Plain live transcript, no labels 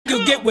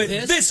can get with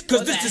this,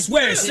 cause this is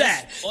where it's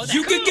at.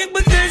 You can get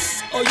with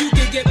this, or you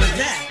can get with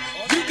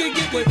that. You can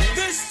get with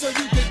this, or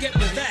you can get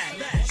with that.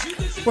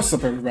 What's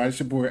up, everybody? It's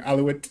your boy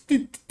Hollywood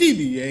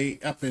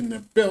DDA up in the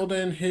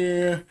building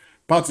here.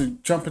 About to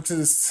jump into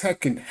the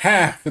second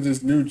half of this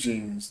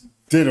NewJeans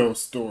Ditto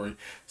story.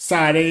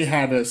 Side A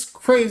had us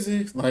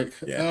crazy, like,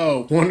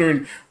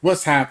 wondering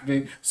what's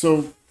happening.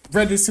 So,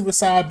 ready to see what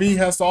Side B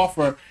has to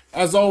offer.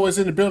 As always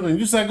in the building,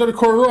 you said go to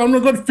Corey, I'm gonna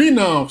go to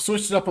Phenom.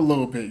 Switch it up a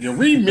little bit. Your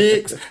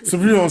remix. So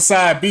we're on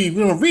Side B.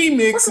 We're gonna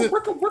remix it.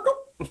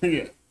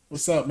 Yeah.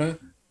 What's up, man?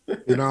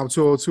 You know, I'm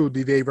 202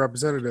 DDA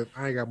representative.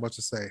 I ain't got much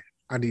to say.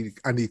 I need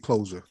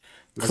closure.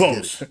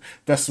 Closure.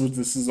 That's what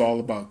this is all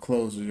about.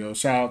 Closure, yo.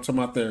 Shout out to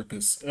my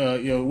therapist.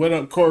 Yo, what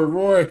up, Corey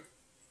Roy?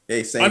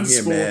 Hey, same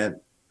here, man.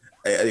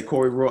 Hey,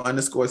 Corey Roy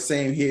 _,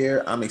 same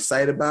here. I'm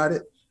excited about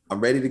it. I'm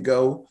ready to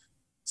go.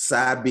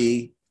 Side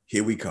B,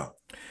 here we come.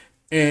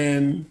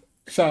 And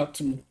shout out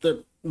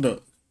to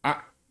look,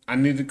 I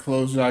needed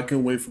closure. I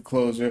couldn't wait for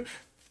closure.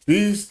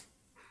 These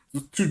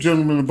two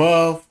gentlemen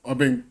above have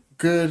been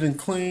good and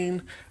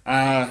clean.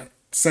 I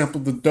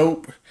sampled the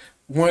dope.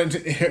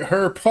 Wanted to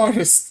her part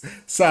of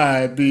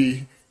Side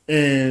B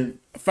and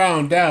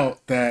found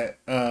out that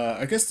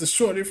I guess the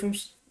shorty from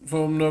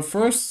the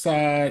first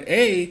Side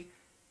A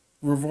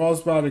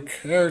revolves about a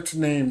character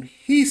named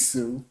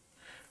Hisu.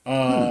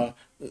 The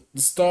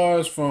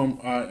stars from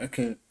I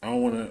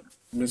don't want to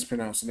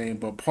mispronounce the name,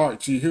 but Park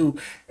Ji-hoo,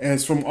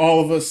 as from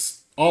All of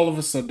Us Are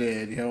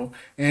Dead, yo.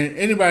 And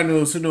anybody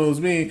who knows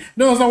me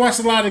knows I watch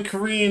a lot of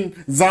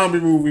Korean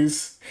zombie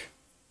movies.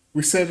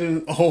 We said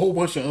in a whole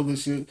bunch of other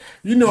shit.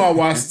 You know I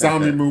watch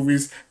zombie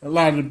movies. A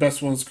lot of the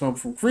best ones come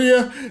from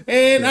Korea.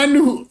 And I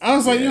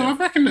was like, I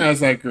recognize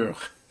that girl.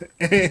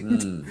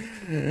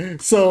 And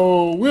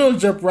so we'll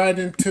jump right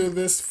into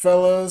this,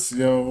 fellas.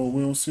 Yo,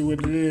 we'll see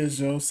what it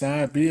is, yo.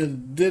 Side B is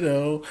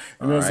Ditto.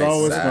 And as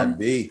always, Side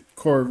B.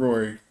 Corey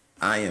Roy.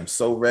 I am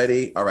so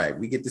ready. All right,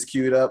 we get this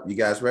queued up. You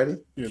guys ready?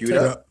 Yeah, queued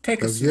up.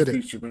 Take us to the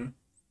feature, man.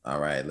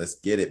 All right, let's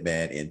get it,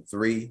 man. In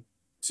 3,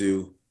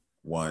 2,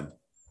 1,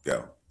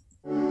 go.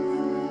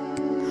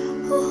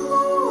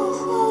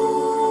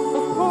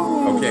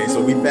 Okay,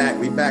 so we back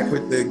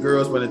with the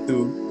girls running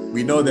through.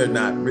 We know they're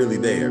not really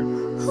there.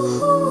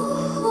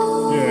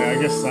 Yeah, I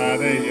guess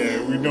Side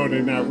A, we know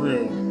they're not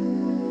real.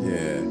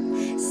 Yeah.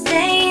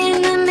 Stay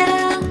in the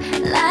middle,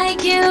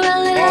 like you're a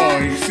little. Oh,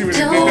 you see what they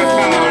did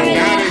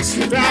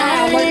that? I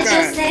like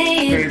that.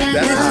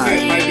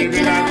 That's like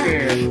they're not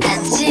there.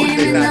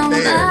 They're not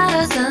there.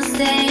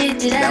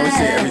 That would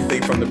say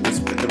everything from the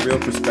real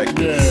perspective.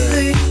 Yeah.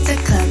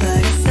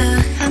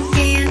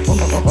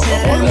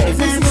 Is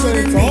this the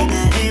same song?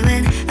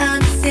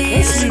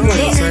 It seems like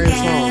the same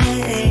song.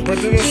 But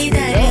then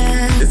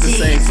it's the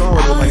same song,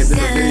 but like a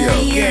different video.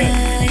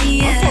 Yeah. I'm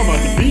talking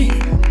about the beat.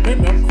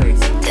 Maybe I'm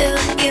crazy.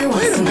 Wait a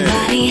minute.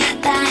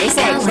 It's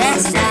like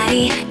fast.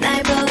 Maybe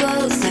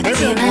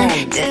I'm wrong.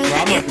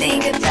 Do you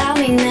think about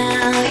me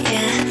now?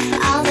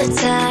 Yeah. All the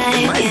time.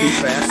 It might be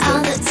faster.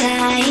 All the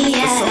time.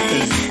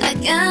 Yeah. I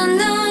got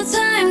no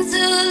time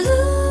to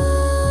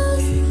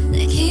lose.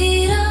 The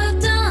key of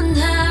dawn.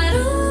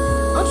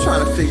 I'm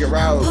trying to figure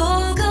out.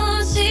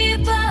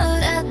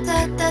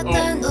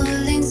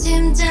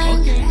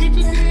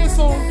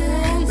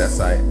 That's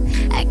right.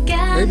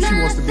 Maybe she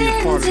wants to be a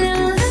part of the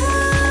group.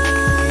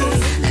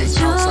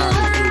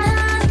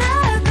 Outside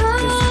the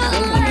group.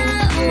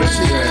 Where's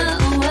she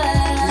at?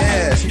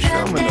 Yeah, she's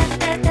filming them.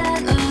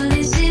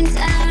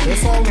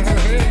 That's all in her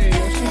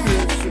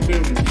head. She be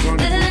able to run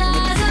it.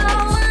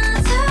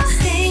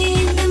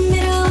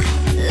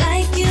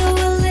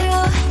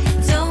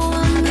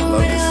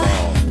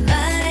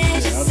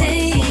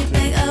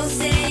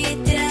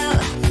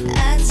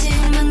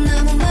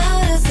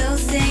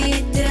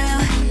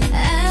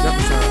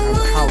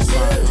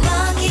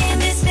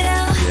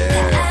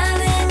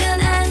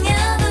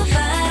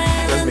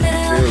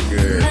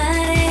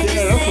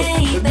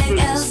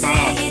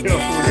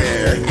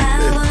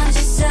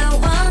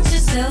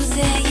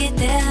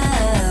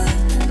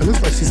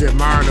 She's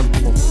admiring them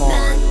from afar.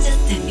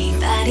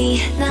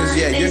 Because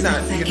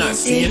you're not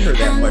seeing her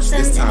that much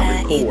this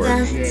time record.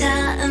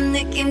 Yeah.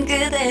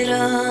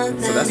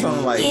 So that's why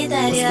I'm like, what's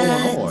going on?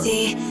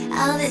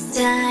 All this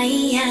time,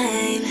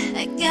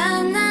 I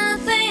got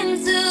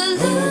nothing to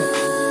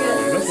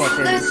lose. That's my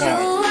favorite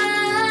part.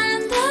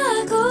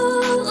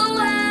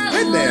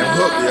 That damn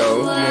hook, yo.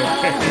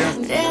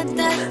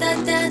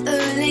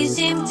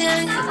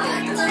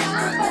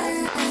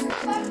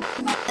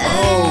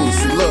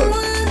 Oh, look.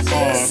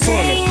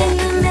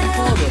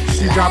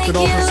 She dropped it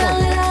off herself.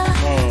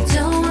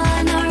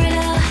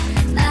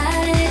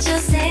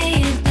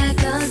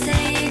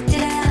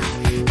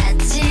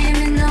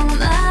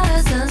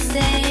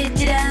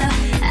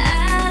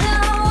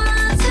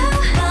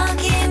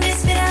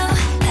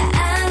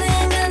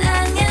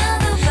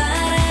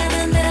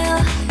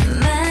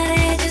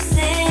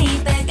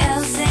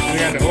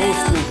 Yeah, the old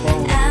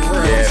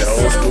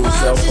school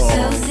cell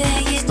phone.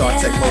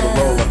 StarTech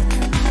Motorola.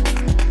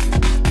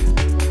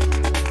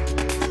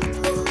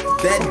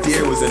 That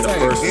deer was in the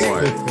first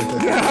one.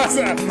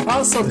 I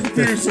was so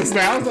confused just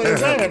now. I was like,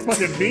 is that a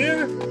fucking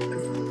deer?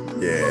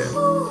 Yeah.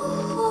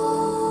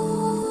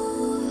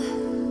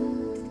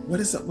 What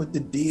is up with the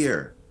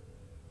deer?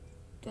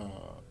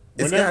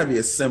 It's gotta be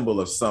a symbol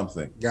of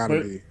something.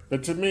 Gotta be.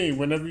 But to me,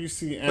 whenever you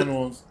see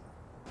animals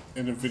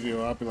in a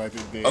video, I'll be like,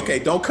 they're dead. Okay,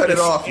 don't cut it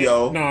off,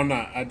 yo. No, I'm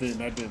not. I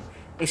didn't.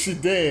 Is she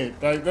dead?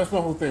 Like, that's my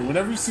whole thing.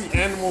 Whenever you see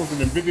animals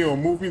in a video or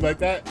movie like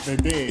that, they're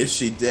dead. Is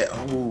she dead?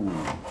 Oh,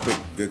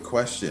 good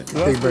question.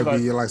 I think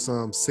maybe like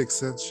some Sixth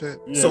Sense shit.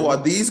 Yeah. So are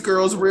these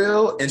girls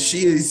real and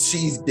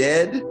she's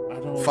dead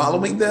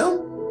following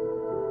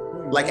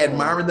them? Like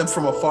admiring them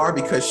from afar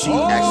because she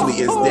actually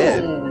is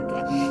dead.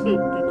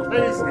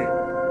 Crazy.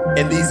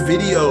 In these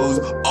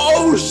videos,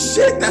 oh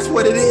shit, that's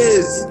what it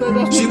is.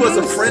 She was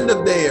a friend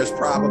of theirs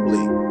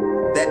probably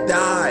that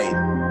died.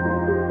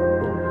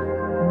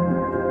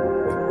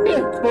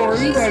 Yeah,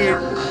 Corey, you better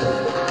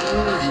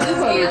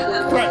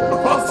crack the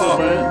hustle,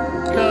 man.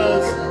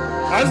 Because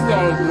I just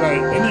always be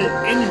like,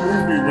 any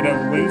movie,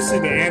 whatever, when you see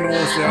the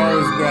animals, they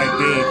always be like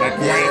dead. Like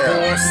white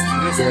horse,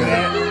 this and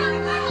that.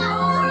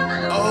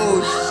 Oh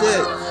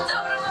shit.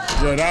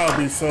 Yo, that would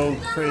be so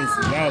crazy.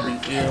 That would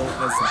be ill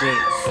as a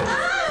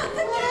bitch.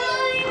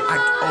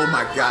 Oh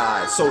my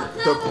god. So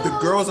the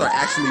girls are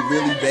actually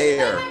really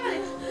there.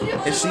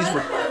 And she's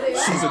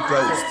a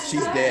ghost.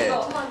 She's dead.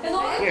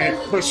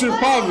 Yeah, but she was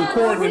probably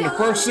recording in the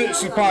first shit.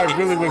 She probably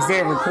really was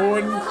there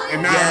recording.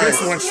 And now this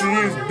one, she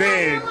is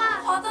dead.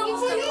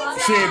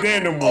 She ain't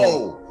there no more.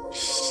 Oh,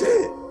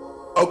 shit.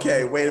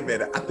 Okay, wait a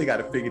minute. I think I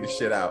done figured this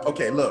shit out.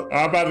 Okay, look.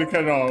 I'm about to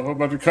cut it off. I'm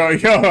about to call.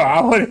 Yo, I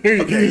want to hear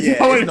you. Okay, yeah,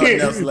 there's nothing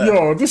else left.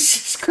 Yo,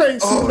 this is crazy.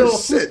 Oh, yo.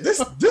 shit. This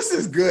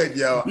is good,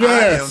 yo.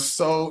 Yes. I am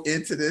so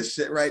into this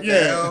shit right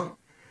now.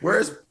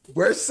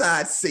 Where's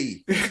side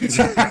C? I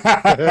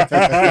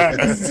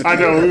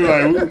know.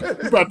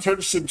 We about to turn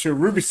this shit into a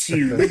Rubik's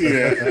Cube.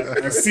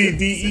 A C,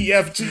 D, E,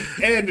 F, G,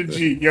 and a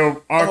G.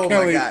 Yo, R.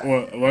 Kelly.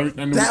 Well,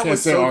 I know we can't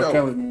say R.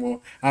 Kelly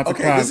anymore.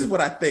 Okay, this is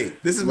what I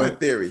think. This is my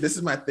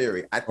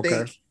theory. I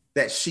think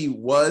that she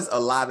was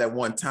alive at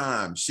one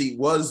time. She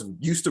was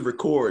used to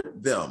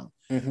record them.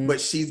 Mm-hmm.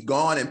 But she's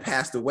gone and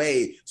passed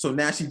away. So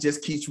now she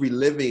just keeps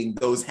reliving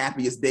those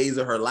happiest days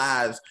of her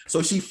lives.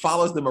 So she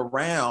follows them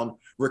around,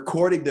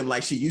 recording them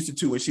like she used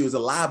to when she was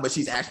alive, but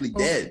she's actually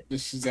dead.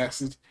 She's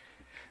actually...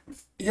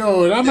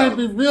 Yo, that might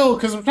be real,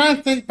 because I'm trying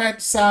to think back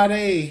to side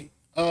A,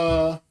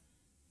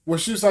 where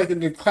she was like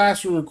in the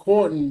classroom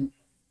recording.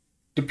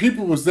 The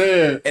people was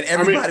there, and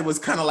everybody was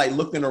kind of like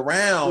looking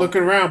around,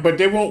 but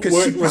they won't.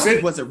 Because she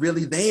wasn't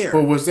really there.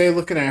 But was they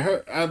looking at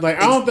her? I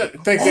don't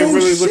think they're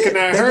really looking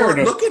at her.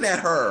 They weren't looking at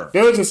her.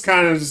 They were just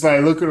kind of just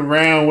like looking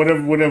around,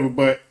 whatever.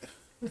 But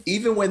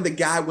even when the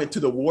guy went to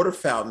the water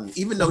fountain,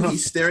 even though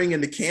he's staring in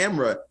the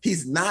camera,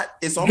 he's not.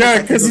 It's almost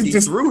like he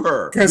threw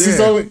her because he's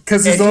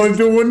only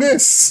doing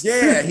this.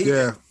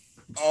 Yeah,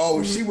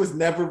 Oh, she was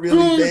never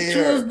really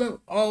there.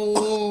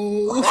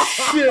 Oh,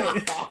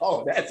 shit.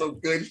 Oh, that's some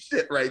good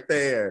shit right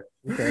there.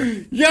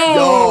 Okay.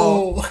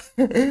 Yo!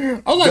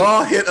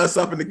 Y'all hit us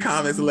up in the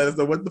comments and let us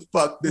know what the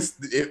fuck this,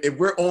 if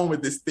we're on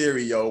with this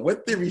theory, yo.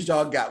 What theories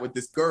y'all got with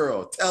this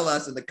girl? Tell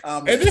us in the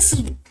comments. And this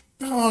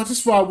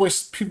is why I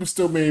wish people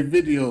still made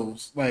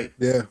videos. Like,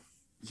 yeah.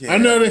 I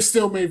know they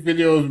still make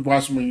videos,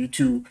 watch them on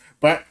YouTube,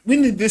 but we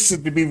need this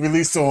shit to be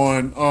released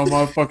on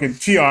motherfucking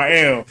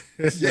TRL.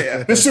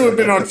 Yeah, this should have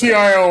been on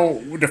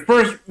TRL the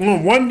first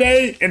one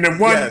day, and then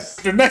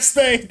the next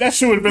day that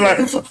shit would have been like.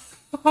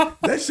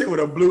 That shit would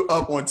have blew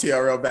up on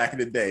TRL back in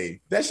the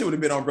day. That shit would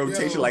have been on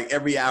rotation like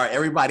every hour.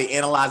 Everybody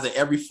analyzing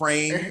every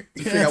frame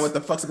to figure out what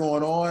the fuck's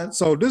going on.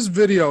 So this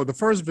video, the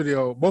first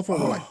video, both of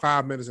them were like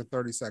 5 minutes and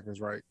 30 seconds,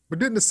 right? But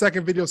didn't the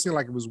second video seem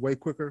like it was way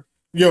quicker?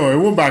 Yo,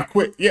 it went by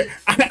quick. Yeah,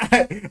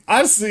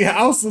 I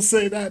also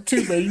say that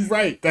too, man. You're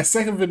right. That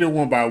second video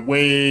went by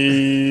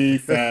way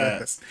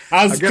fast.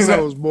 I guess I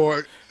was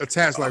more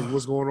attached, like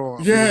what's going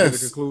on. Yes.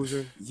 The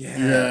conclusion.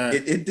 Yeah.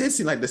 It did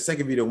seem like the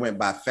second video went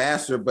by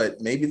faster, but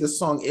maybe the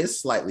song is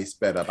slightly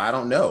sped up. I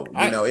don't know. It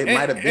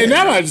might have been. And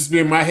that might just be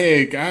in my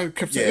head. I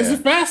kept saying, is it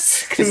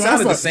fast? It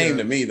sounded the same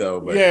to me though.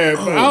 But,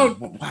 but I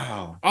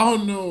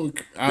don't know.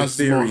 I was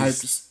more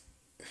hyped.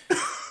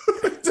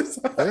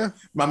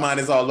 My mind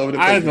is all over the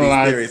place with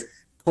these theories.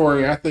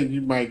 Corey, I think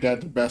you might got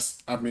the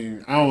best. I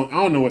mean, I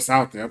don't know what's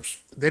out there.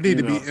 They need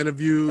to be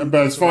interviewed,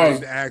 but as far as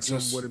to ask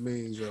them what it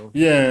means, yo.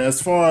 Yeah,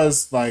 as far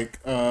as like,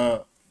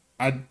 I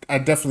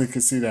definitely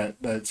could see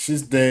that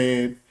she's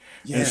dead,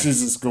 and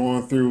she's just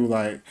going through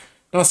like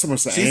not so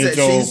much the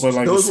angel, but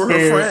like the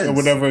spirit or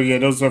whatever. Yeah,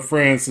 those are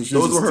friends. And she's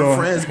those were her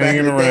friends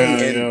hanging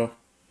around. And yo.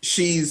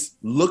 She's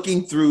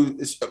looking through.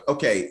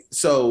 Okay,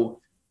 so.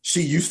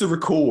 She used to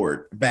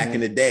record back in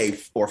the day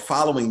or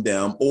following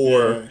them,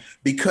 or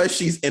because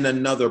she's in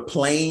another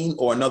plane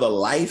or another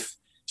life,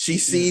 she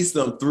sees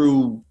them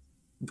through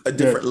a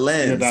different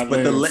lens, that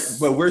but lens.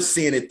 but we're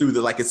seeing it through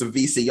like it's a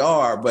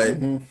VCR,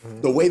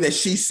 but the way that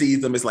she sees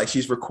them is like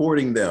she's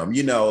recording them,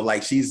 you know,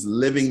 like she's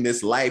living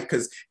this life.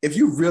 Because if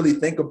you really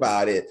think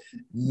about it,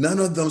 none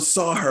of them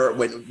saw her.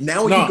 When you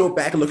go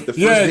back and look at the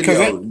first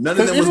video, none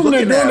of them was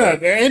looking at her.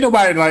 There ain't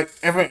nobody like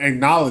ever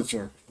acknowledge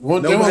her.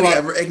 Nobody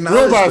ever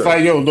acknowledged her. Nobody's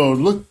like, yo, no,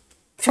 look,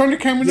 turn the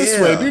camera this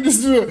way, do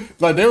this, do it.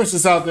 Like they was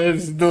just out there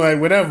just doing like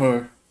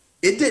whatever.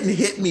 It didn't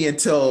hit me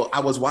until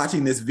I was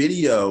watching this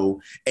video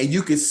and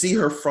you could see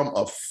her from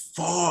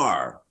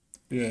afar.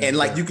 Yeah, and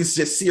like you could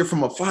just see her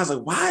from afar. I was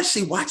like, why is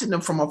she watching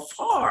them from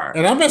afar?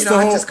 And I missed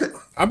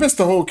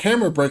the whole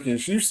camera breaking.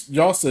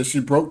 Y'all said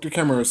she broke the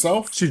camera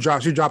herself. She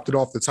dropped it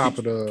off the top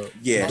of the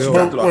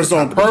Was it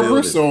on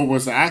purpose or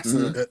was it an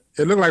accident?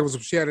 It looked like it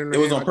was she had it in her hand. It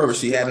was on purpose.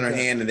 She had it in her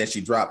hand and then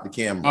she dropped the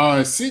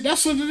camera. See,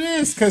 that's what it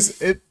is, because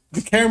the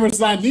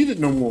camera's not needed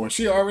no more.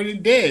 She already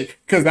dead.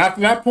 Because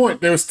after that point,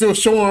 they were still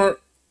showing her.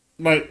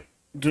 Like,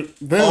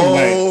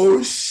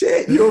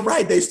 shit! You're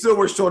right. They still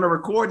were showing her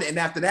recording, and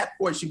after that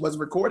point, she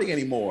wasn't recording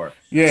anymore.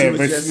 Yeah, she was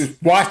but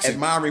just watching,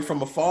 admiring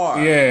from afar.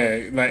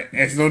 Yeah, like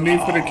there's no need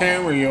for the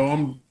camera,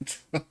 yo.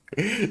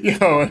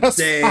 That's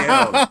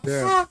damn.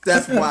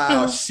 That's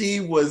wild. She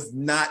was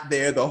not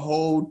there the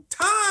whole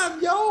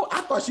time, yo.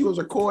 I thought she was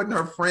recording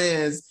her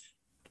friends.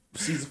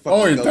 She's a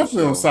fucking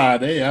definitely on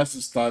side A. I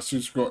just thought she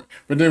was recording,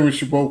 but then when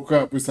she woke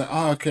up, it's like,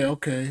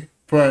 okay,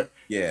 but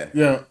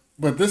yeah.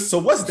 But so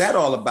what's that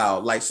all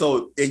about? Like,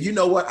 so, and you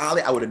know what,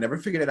 Ali, I would have never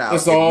figured it out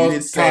if you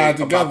didn't say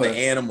about the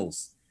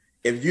animals.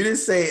 If you didn't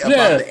say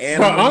about the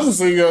animals. But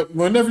honestly,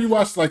 whenever you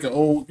watch like an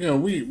old,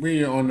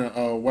 we on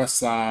the west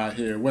side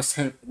here,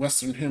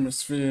 Western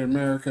Hemisphere,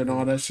 America, and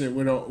all that shit,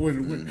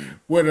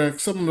 where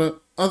some of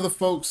the other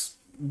folks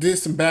did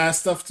some bad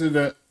stuff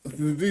to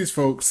these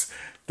folks,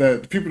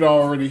 the people that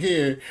are already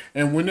here,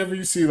 and whenever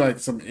you see like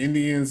some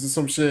Indians or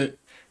some shit.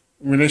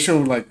 When they show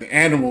like the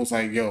animals,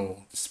 like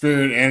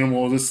spirit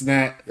animal, this and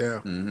that,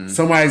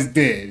 somebody's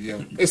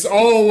dead. It's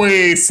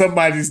always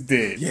somebody's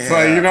dead. Yeah,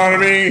 so, you know what I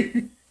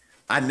mean.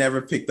 I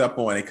never picked up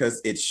on it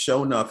because it's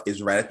show enough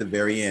is right at the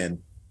very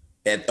end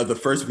of the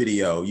first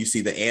video. You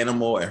see the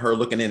animal and her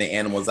looking in the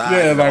animal's eyes.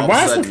 Yeah, like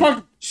why is the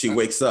fuck she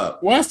wakes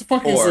up? Why is the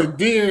fucking a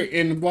deer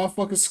in the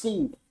motherfucking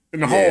school in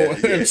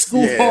the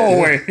school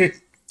hallway?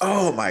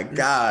 Oh my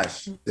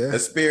gosh. A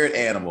spirit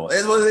animal.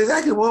 It was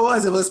exactly what it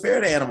was. It was a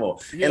spirit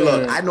animal. Yeah. And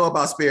look, I know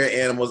about spirit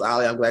animals,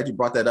 Ali. I'm glad you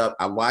brought that up.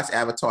 I watched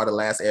Avatar: The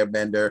Last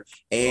Airbender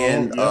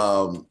and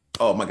oh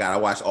my God, I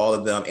watched all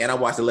of them. And I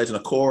watched The Legend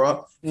of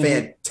Korra.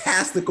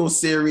 Fantastical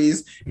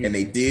series. And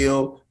they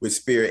deal with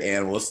spirit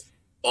animals.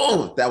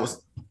 Oh, that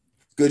was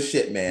good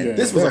shit, man. Yeah.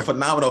 This was a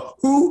phenomenal.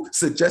 Who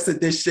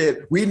suggested this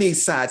shit? We need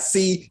side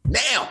C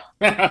now.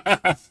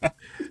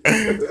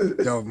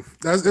 Yo,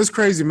 that's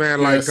crazy,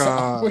 man. Like,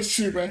 with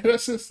you, man.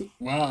 That's just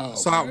wow.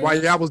 So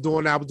while I was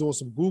doing that, I was doing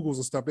some Googles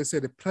and stuff. They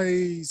said it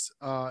plays.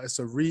 It's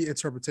a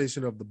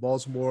reinterpretation of the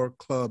Baltimore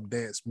club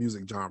dance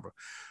music genre.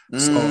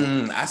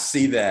 So I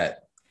see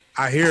that.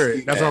 I hear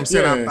it. That's what I'm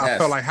saying. I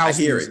felt like house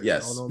music. I hear it.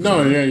 Yes.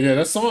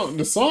 That song.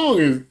 The song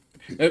is.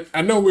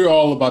 I know we're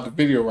all about the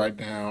video right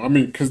now. I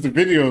mean, because the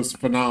video is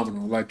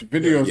phenomenal. Like the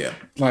videos,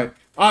 like.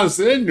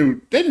 Honestly,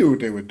 they knew what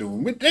they were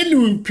doing. They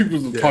knew people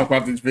would talk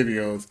about these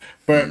videos.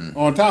 But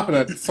on top of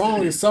that, the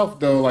song itself,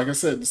 though, like I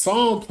said, the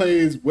song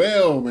plays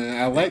well,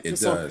 man. I like the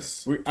song.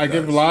 We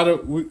gave a lot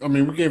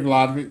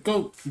of it.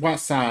 Go watch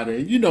side A.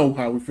 You know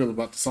how we feel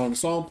about the song. The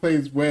song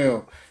plays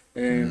well,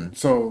 and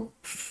so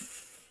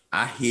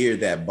I hear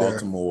that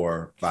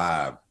Baltimore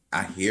vibe.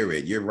 I hear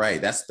it. You're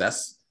right. That's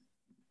this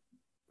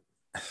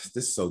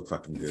is so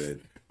fucking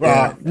good.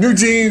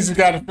 NewJeans, you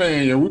got a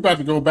fan, yo. We about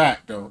to go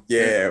back though.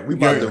 Yeah, we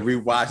about to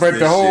rewatch. But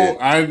this the whole,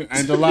 shit. I ain't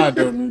gonna lie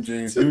though,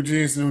 NewJeans.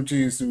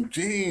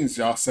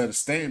 Y'all set a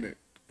standard.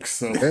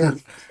 So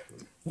I'm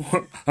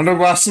gonna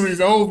watch some of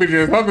these old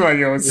videos. I'll be like,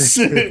 yo,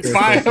 shit,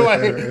 fire,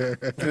 like.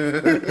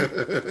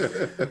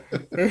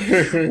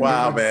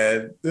 Wow,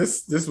 man,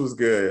 this was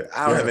good.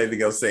 I don't have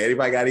anything else to say.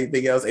 Anybody got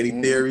anything else? Any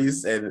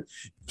theories? And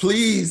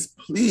please,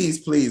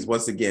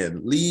 once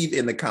again, leave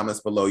in the comments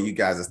below you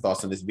guys'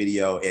 thoughts on this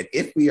video. And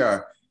if we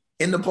are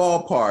in the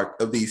ballpark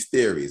of these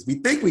theories, we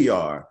think we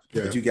are,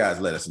 but you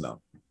guys let us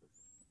know.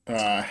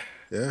 I'm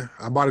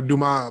about to do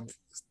my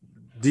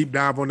deep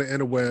dive on the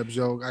interwebs,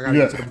 yo. I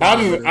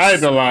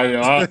ain't gonna lie,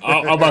 yo.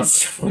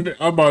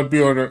 I'm about to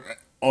be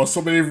on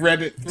so many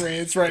Reddit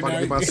threads right now.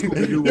 I'm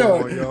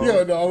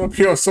gonna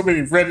be on so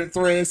many Reddit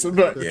threads.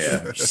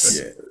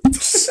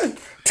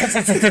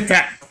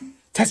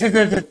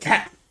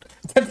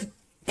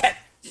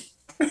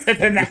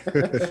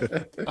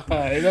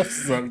 Alright, that's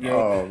something, yo.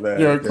 Oh man.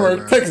 Yo,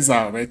 take us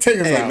out, man. Take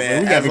us out,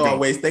 man. As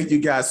always, thank you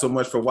guys so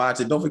much for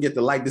watching. Don't forget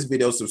to like this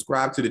video,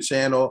 subscribe to the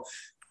channel.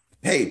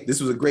 Hey,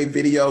 this was a great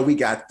video. We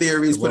got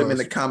theories. Put them in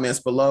the comments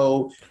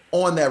below.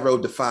 On that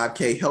road to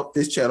 5K, help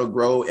this channel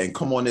grow and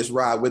come on this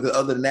ride with it.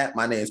 Other than that,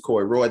 my name is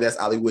Corey Roy. That's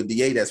Hollywood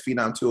DA. That's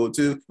Phenom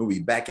 202. We'll be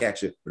back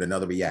at you with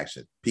another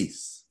reaction.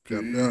 Peace.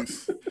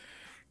 This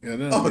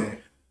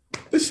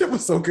shit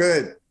was so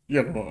good.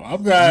 Yeah,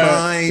 I'm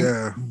glad.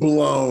 Mind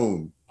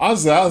blown. I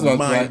was about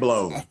mind to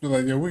blown. I feel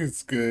like, yo,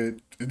 it's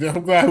good. And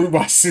I'm glad we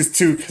watched this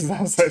too, because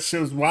I was like,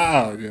 shit was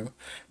wild, yo.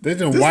 They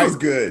done was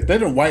good. They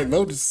done White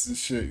Lotus and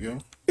shit, yo.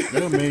 They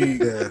done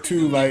made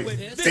two like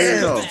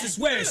damn. This is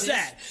where it's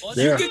at.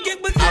 Yeah. You can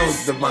get with I this,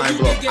 was the or mind you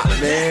blown. can get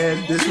with Man,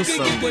 that. this You was can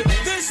some get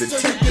with this, or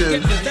you can detective.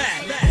 get with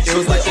that. It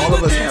was You like can all get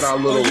of with us this, had our or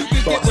little you can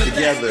get thoughts with that.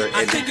 together,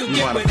 I and think you'll we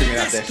get want to with figure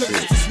out this, that 'cause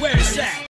shit. this is where it's at.